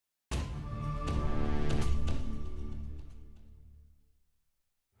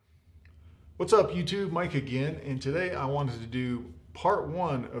What's up YouTube, Mike again, and today I wanted to do part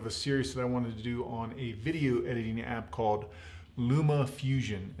one of a series that I wanted to do on a video editing app called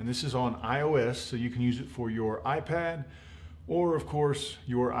LumaFusion. And this is on iOS, so you can use it for your iPad or of course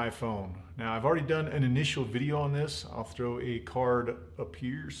your iPhone. Now I've already done an initial video on this. I'll throw a card up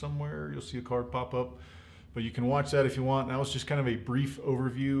here somewhere. You'll see a card pop up, but you can watch that if you want. That was just kind of a brief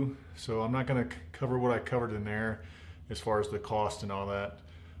overview, so I'm not going to cover what I covered in there as far as the cost and all that.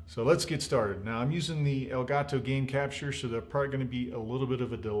 So let's get started. Now I'm using the Elgato game capture, so there's probably going to be a little bit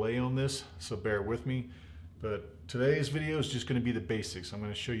of a delay on this, so bear with me. But today's video is just going to be the basics. I'm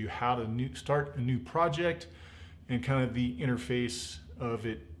going to show you how to start a new project and kind of the interface of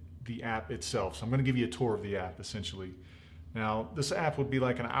it, the app itself. So I'm going to give you a tour of the app essentially. Now this app would be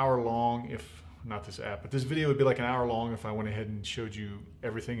like an hour long if, not this app, but this video would be like an hour long if I went ahead and showed you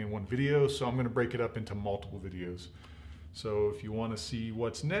everything in one video. So I'm going to break it up into multiple videos. So if you want to see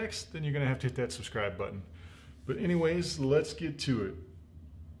what's next, then you're going to have to hit that subscribe button. But anyways, let's get to it.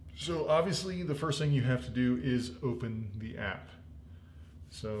 So obviously the first thing you have to do is open the app.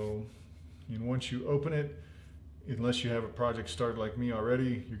 So and once you open it, unless you have a project started like me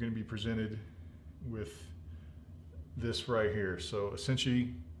already, you're going to be presented with this right here. So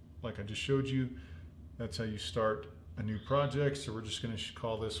essentially, like I just showed you, that's how you start a new project. So we're just going to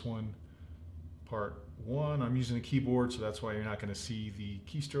call this one part one. I'm using a keyboard, so that's why you're not going to see the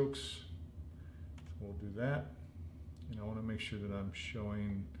keystrokes. So we'll do that. And I want to make sure that I'm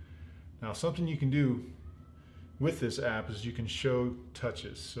showing. Now something you can do with this app is you can show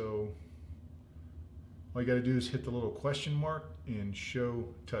touches. So all you got to do is hit the little question mark and show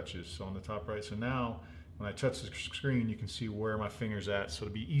touches. So on the top right. So now when I touch the screen, you can see where my finger's at. So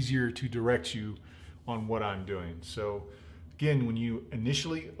it'll be easier to direct you on what I'm doing. So again, when you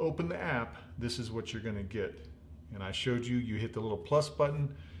initially open the app, this is what you're going to get. And I showed you, you hit the little plus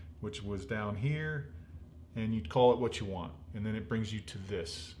button, which was down here, and you'd call it what you want. And then it brings you to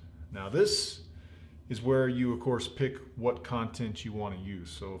this. Now this is where you, of course, pick what content you want to use.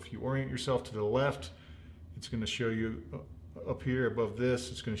 So if you orient yourself to the left, it's going to show you up here above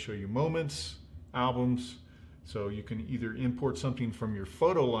this, it's going to show you moments, albums. So you can either import something from your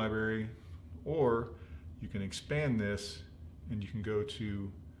photo library, or you can expand this and you can go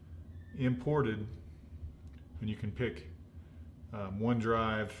to imported and you can pick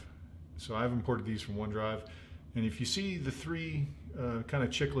OneDrive. So I've imported these from OneDrive. And if you see the three kind of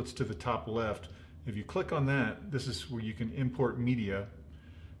chiclets to the top left, if you click on that, this is where you can import media.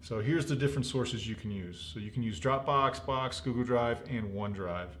 So here's the different sources you can use. So you can use Dropbox, Box, Google Drive, and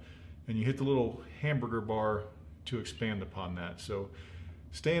OneDrive. And you hit the little hamburger bar to expand upon that. So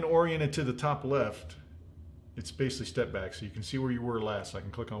staying oriented to the top left, it's basically step back. So you can see where you were last. So I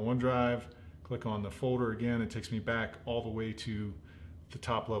can click on OneDrive, click on the folder again. It takes me back all the way to the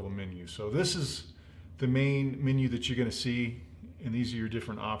top level menu. So this is the main menu that you're going to see. And these are your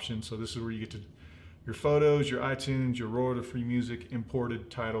different options. So this is where you get to your photos, your iTunes, your royalty-free music, imported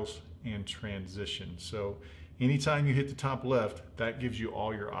titles, and transition. So anytime you hit the top left, that gives you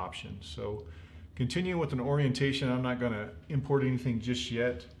all your options. So continuing with an orientation, I'm not going to import anything just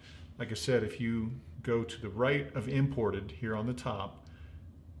yet. Like I said, if you go to the right of imported here on the top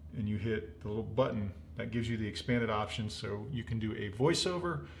and you hit the little button, that gives you the expanded options. So you can do a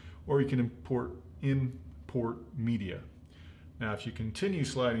voiceover or you can import media. Now if you continue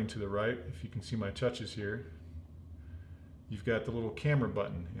sliding to the right, if you can see my touches here, you've got the little camera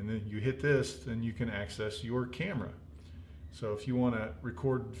button, and then you hit this, then you can access your camera. So if you want to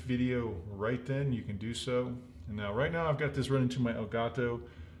record video right then, you can do so. And now right now I've got this running to my Elgato,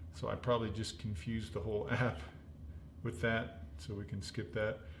 so I probably just confused the whole app with that, so we can skip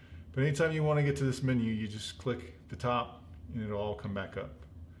that. But anytime you want to get to this menu, you just click the top and it'll all come back up.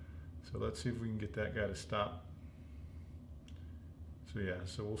 So let's see if we can get that guy to stop. So yeah,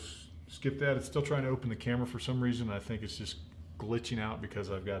 so we'll skip that. It's still trying to open the camera for some reason. I think it's just glitching out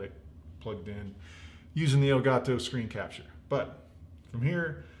because I've got it plugged in using the Elgato screen capture. But from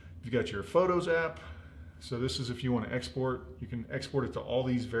here, you've got your Photos app. So this is if you want to export, you can export it to all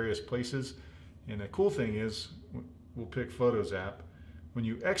these various places. And the cool thing is, we'll pick Photos app. When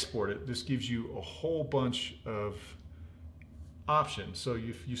you export it, this gives you a whole bunch of options. So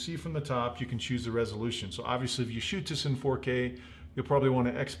if you see from the top, you can choose the resolution. So obviously if you shoot this in 4K, you'll probably want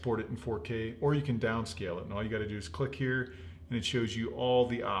to export it in 4K, or you can downscale it. And all you got to do is click here and it shows you all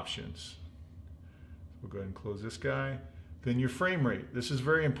the options. We'll go ahead and close this guy. Then your frame rate. This is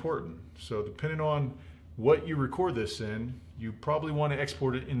very important. So depending on what you record this in, you probably want to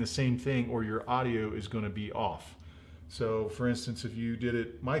export it in the same thing or your audio is going to be off. So for instance, if you did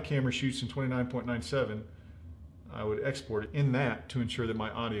it, my camera shoots in 29.97. I would export it in that to ensure that my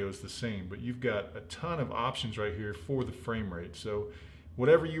audio is the same. But you've got a ton of options right here for the frame rate. So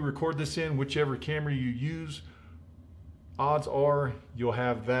whatever you record this in, whichever camera you use, odds are you'll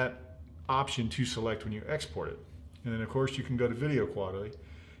have that option to select when you export it. And then of course you can go to video quality.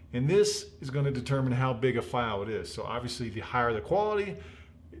 And this is going to determine how big a file it is. So obviously the higher the quality,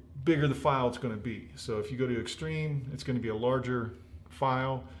 bigger the file it's going to be. So if you go to extreme, it's going to be a larger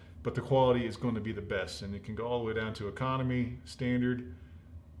file, but the quality is going to be the best. And it can go all the way down to economy, standard,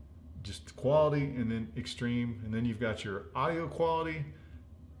 just quality, and then extreme. And then you've got your audio quality,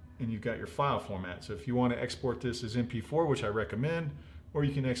 and you've got your file format. So if you want to export this as MP4, which I recommend, or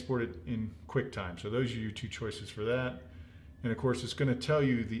you can export it in QuickTime. So those are your two choices for that. And of course, it's going to tell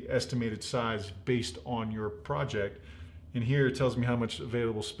you the estimated size based on your project. And here it tells me how much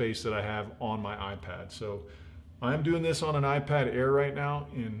available space that I have on my iPad. So I'm doing this on an iPad Air right now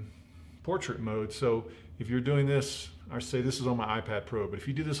in portrait mode. So if you're doing this, I say this is on my iPad Pro, but if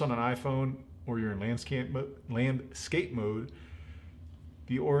you do this on an iPhone or you're in landscape mode,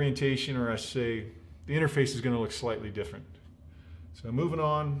 the orientation, or I say the interface, is going to look slightly different. So moving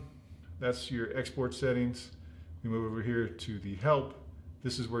on, that's your export settings. We move over here to the help.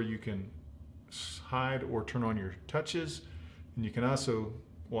 This is where you can hide or turn on your touches, and you can also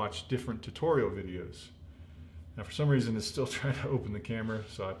watch different tutorial videos. Now for some reason it's still trying to open the camera,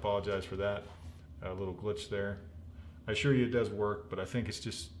 so I apologize for that. A little glitch there. I assure you it does work, but I think it's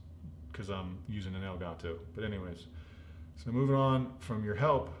just because I'm using an Elgato. But anyways, so moving on from your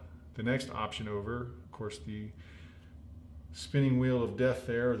help, the next option over, of course the spinning wheel of death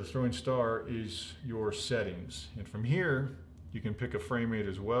there, or the throwing star, is your settings. And from here, you can pick a frame rate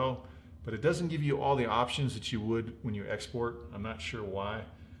as well, but it doesn't give you all the options that you would when you export. I'm not sure why,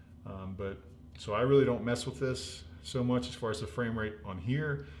 so I really don't mess with this so much as far as the frame rate on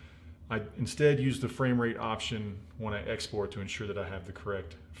here. I instead use the frame rate option when I export to ensure that I have the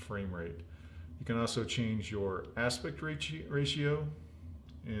correct frame rate. You can also change your aspect ratio,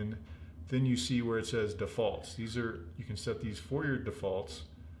 and then you see where it says defaults. These are, you can set these for your defaults.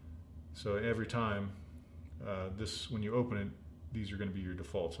 So every time when you open it, these are going to be your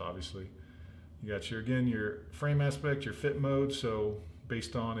defaults, obviously. You got your frame aspect, your fit mode. So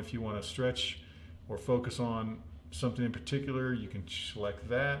based on if you want to stretch or focus on something in particular, you can select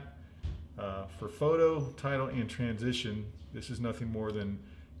that. For photo, title, and transition, this is nothing more than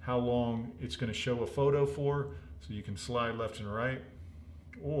how long it's going to show a photo for. So you can slide left and right.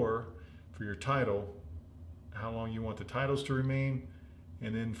 Or for your title, how long you want the titles to remain.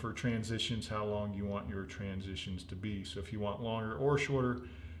 And then for transitions, how long you want your transitions to be. So if you want longer or shorter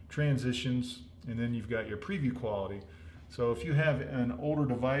transitions. And then you've got your preview quality. So if you have an older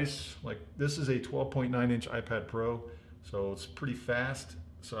device, like this is a 12.9-inch iPad Pro, so it's pretty fast.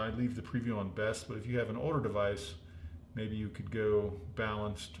 So I leave the preview on best, but if you have an older device, maybe you could go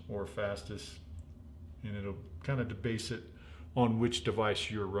balanced or fastest, and it'll kind of base it on which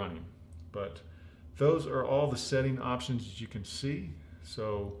device you're running. But those are all the setting options that you can see.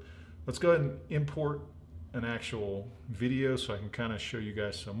 So let's go ahead and import an actual video so I can kind of show you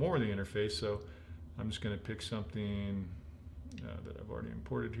guys some more of the interface. So I'm just going to pick something that I've already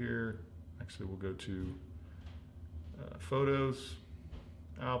imported here. Actually, we'll go to photos,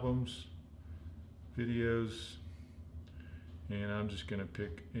 albums, videos, and I'm just going to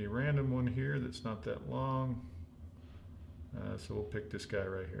pick a random one here that's not that long. So we'll pick this guy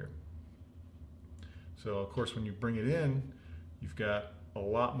right here. So of course, when you bring it in, you've got a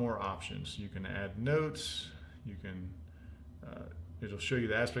lot more options. You can add notes. You can it'll show you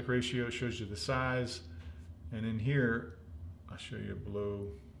the aspect ratio. It shows you the size, and in here, I'll show you below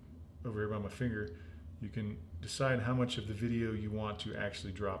over here by my finger. You can decide how much of the video you want to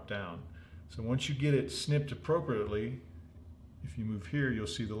actually drop down. So once you get it snipped appropriately, if you move here, you'll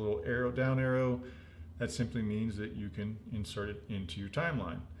see the little arrow, down arrow. That simply means that you can insert it into your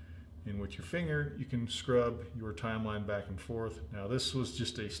timeline. And with your finger, you can scrub your timeline back and forth. Now this was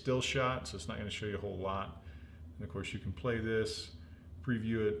just a still shot, so it's not going to show you a whole lot. And of course you can play this,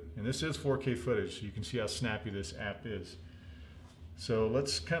 preview it, and this is 4K footage, so you can see how snappy this app is. So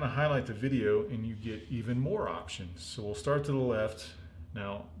let's kind of highlight the video and you get even more options. So we'll start to the left.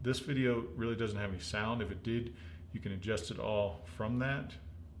 Now this video really doesn't have any sound. If it did, you can adjust it all from that.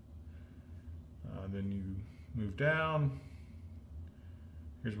 Then you move down.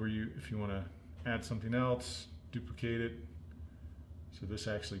 Here's where if you want to add something else, duplicate it. So this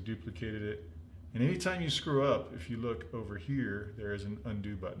actually duplicated it. And anytime you screw up, if you look over here, there is an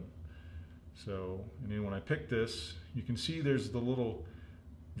undo button. So, and then when I pick this, you can see there's the little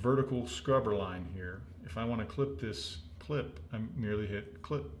vertical scrubber line here. If I want to clip this clip, I merely hit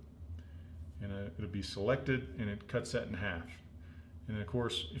clip. and it'll be selected, and it cuts that in half. And then of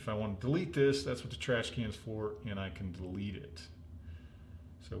course, if I want to delete this, that's what the trash can is for, and I can delete it.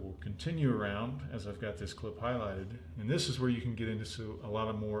 So we'll continue around as I've got this clip highlighted, and this is where you can get into a lot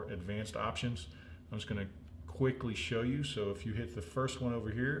of more advanced options. I'm just going to quickly show you. So if you hit the first one over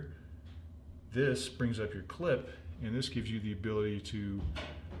here, this brings up your clip, and this gives you the ability to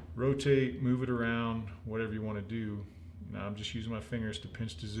rotate, move it around, whatever you want to do. Now I'm just using my fingers to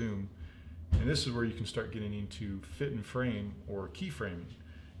pinch to zoom, and this is where you can start getting into fit and frame or keyframing,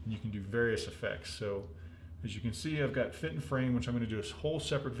 and you can do various effects. So as you can see, I've got fit and frame, which I'm going to do a whole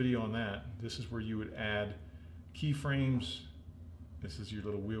separate video on that. This is where you would add keyframes. This is your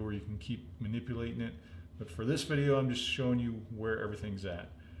little wheel where you can keep manipulating it. But for this video, I'm just showing you where everything's at.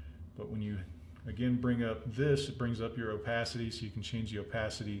 But when you, again, bring up this, it brings up your opacity, so you can change the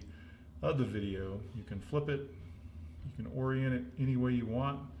opacity of the video. You can flip it. You can orient it any way you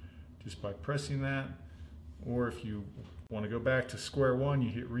want just by pressing that. Or if you want to go back to square one, you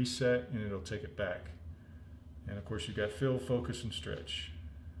hit reset and it'll take it back. And of course, you've got fill, focus, and stretch.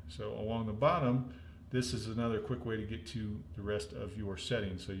 So along the bottom, this is another quick way to get to the rest of your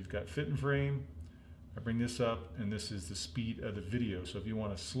settings. So you've got fit and frame. I bring this up, and this is the speed of the video. So if you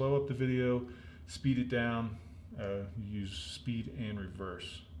want to slow up the video, speed it down, you use speed and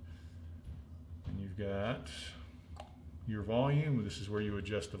reverse. And you've got your volume. This is where you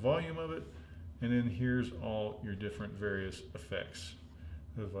adjust the volume of it. And then here's all your different various effects.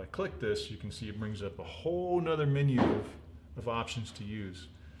 If I click this, you can see it brings up a whole nother menu of options to use.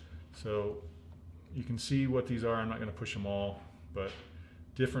 So you can see what these are. I'm not going to push them all, but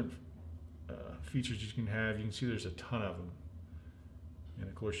different features you can have. You can see there's a ton of them. And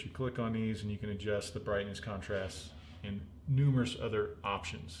of course, you click on these and you can adjust the brightness, contrast, and numerous other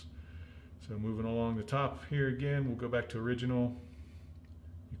options. So moving along the top here again, we'll go back to original.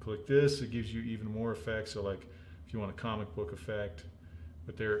 You click this, it gives you even more effects. So like if you want a comic book effect,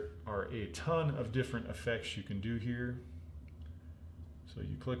 but there are a ton of different effects you can do here. So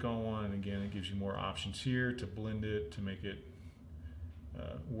you click on one, and again, it gives you more options here to blend it, to make it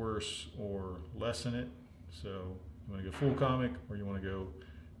worse or lessen it. So you want to go full comic, or you want to go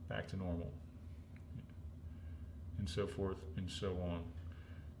back to normal, and so forth and so on.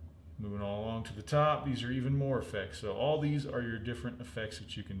 Moving all along to the top, these are even more effects. So all these are your different effects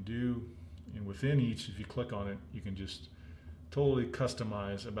that you can do, and within each, if you click on it, you can just totally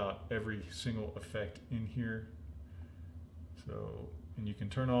customize about every single effect in here. So, and you can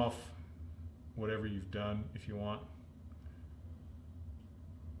turn off whatever you've done if you want.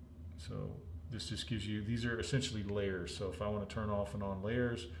 So this just gives you, these are essentially layers. So if I want to turn off and on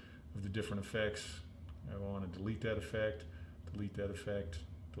layers of the different effects, I want to delete that effect, delete that effect,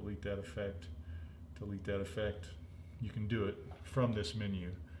 delete that effect, delete that effect. You can do it from this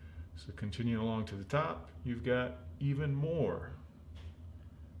menu. So continuing along to the top, you've got even more.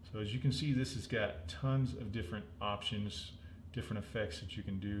 So as you can see, this has got tons of different options, different effects that you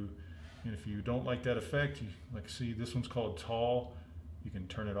can do. And if you don't like that effect, like see, this one's called tall. You can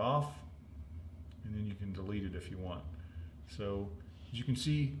turn it off, and then you can delete it if you want. So as you can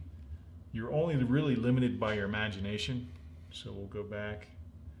see, you're only really limited by your imagination. So we'll go back.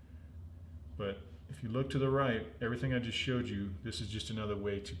 But if you look to the right, everything I just showed you, this is just another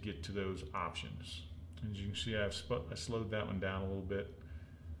way to get to those options. As you can see, I slowed that one down a little bit.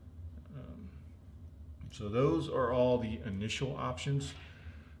 So those are all the initial options.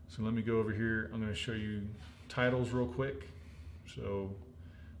 So let me go over here. I'm going to show you titles real quick. So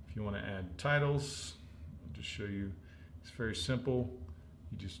if you want to add titles, I'll just show you. It's very simple.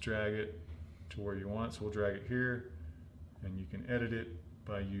 You just drag it to where you want. So we'll drag it here, and you can edit it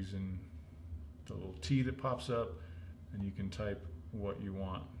by using the little T that pops up, and you can type what you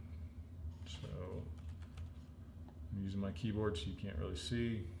want. So I'm using my keyboard so you can't really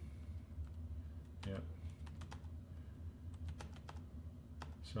see. Yep.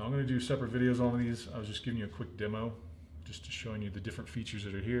 So I'm going to do separate videos on these. I was just giving you a quick demo, just to showing you the different features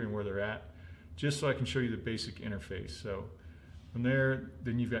that are here and where they're at, just so I can show you the basic interface. So from there,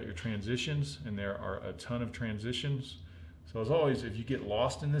 then you've got your transitions, and there are a ton of transitions. So as always, if you get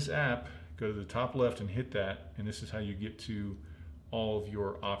lost in this app, go to the top left and hit that, and this is how you get to all of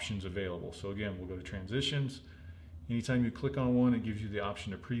your options available. So again, we'll go to transitions. Anytime you click on one, it gives you the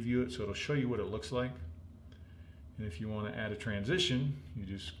option to preview it, so it'll show you what it looks like. And if you want to add a transition, you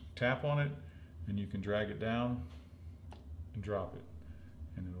just tap on it, and you can drag it down and drop it,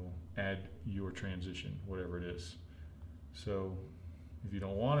 and it'll add your transition, whatever it is. So if you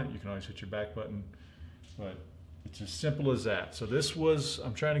don't want it, you can always hit your back button, but it's as simple as that. So this was,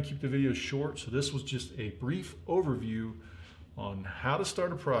 I'm trying to keep the video short, so this was just a brief overview on how to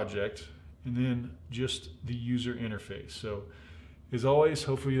start a project and then just the user interface. So as always,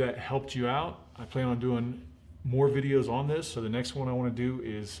 hopefully that helped you out. I plan on doing more videos on this. So the next one I want to do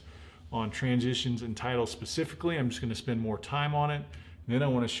is on transitions and titles specifically. I'm just going to spend more time on it. And then I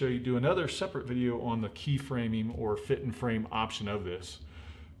want to do another separate video on the keyframing or fit and frame option of this.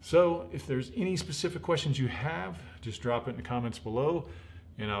 So if there's any specific questions you have, just drop it in the comments below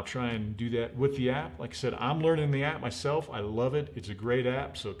and I'll try and do that with the app. Like I said, I'm learning the app myself. I love it. It's a great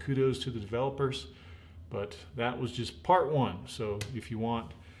app, so kudos to the developers. But that was just part one. So if you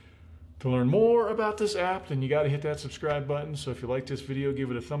want to learn more about this app, then you got to hit that subscribe button. So if you like this video, give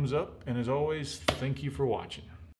it a thumbs up. And as always, thank you for watching.